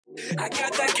I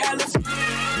got that California.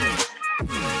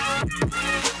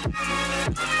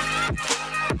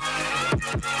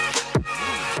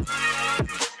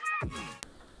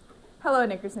 Hello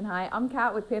Nickerson High, I'm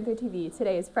Kat with Panther TV.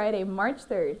 Today is Friday, March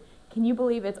 3rd. Can you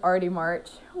believe it's already March?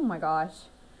 Oh my gosh.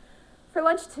 For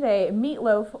lunch today,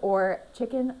 meatloaf or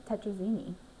chicken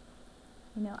tetrazzini.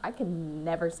 You know, I can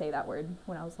never say that word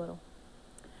when I was little.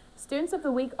 Students of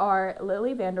the week are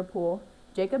Lily Vanderpool,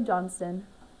 Jacob Johnson,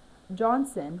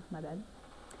 Hunter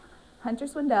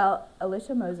Swindell,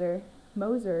 Alicia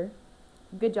Moser.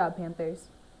 Good job, Panthers.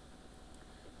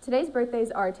 Today's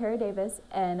birthdays are Tara Davis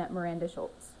and Miranda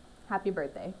Schultz. Happy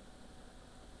birthday.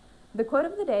 The quote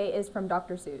of the day is from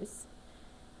Dr. Seuss.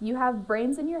 You have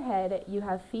brains in your head, you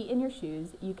have feet in your shoes,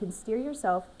 you can steer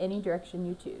yourself any direction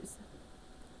you choose.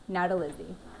 Now to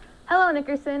Lizzie. Hello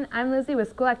Nickerson, I'm Lizzie with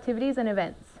School Activities and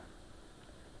Events.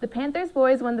 The Panthers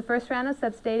boys won the first round of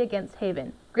sub-state against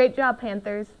Haven. Great job,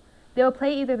 Panthers. They will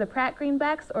play either the Pratt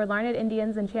Greenbacks or Larned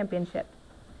Indians in championship.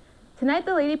 Tonight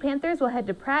the Lady Panthers will head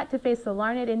to Pratt to face the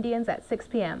Larned Indians at 6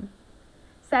 p.m.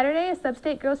 Saturday is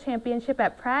Sub-State Girls Championship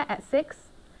at Pratt at 6,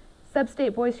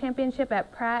 Sub-State Boys Championship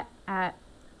at Pratt at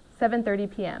 7:30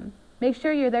 p.m. Make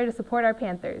sure you're there to support our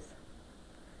Panthers.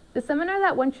 The seminar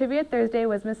that won Trivia Thursday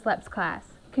was Miss Lep's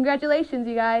class. Congratulations,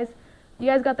 you guys! You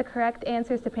guys got the correct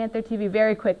answers to Panther TV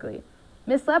very quickly.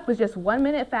 Miss Lep was just 1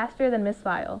 minute faster than Miss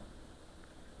File.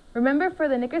 Remember, for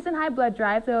the Nickerson High Blood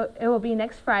Drive, it will be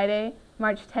next Friday,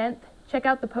 March 10th. Check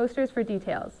out the posters for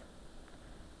details.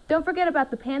 Don't forget about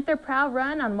the Panther Prow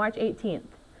Run on March 18th.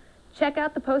 Check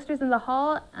out the posters in the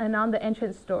hall and on the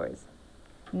entrance doors.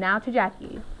 Now to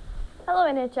Jackie.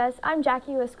 Hello NHS, I'm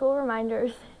Jackie with School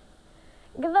Reminders.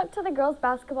 Good luck to the girls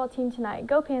basketball team tonight.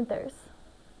 Go Panthers!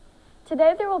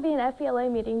 Today there will be an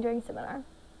FBLA meeting during seminar.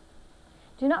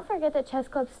 Do not forget that Chess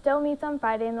Club still meets on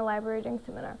Friday in the library during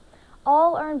seminar.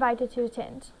 All are invited to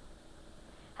attend.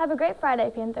 Have a great Friday,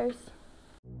 Panthers!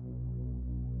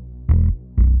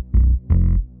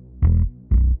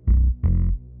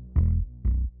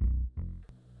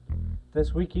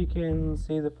 This week you can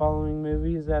see the following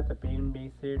movies at the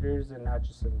B&B Theaters in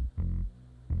Hutchinson.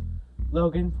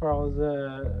 Logan, for all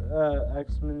the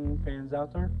X-Men fans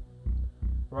out there.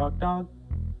 Rock Dog,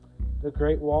 The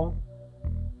Great Wall,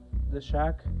 The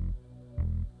Shack,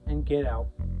 and Get Out,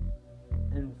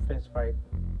 and Fist Fight.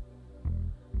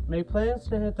 Make plans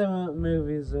to hit the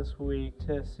movies this week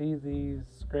to see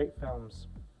these great films.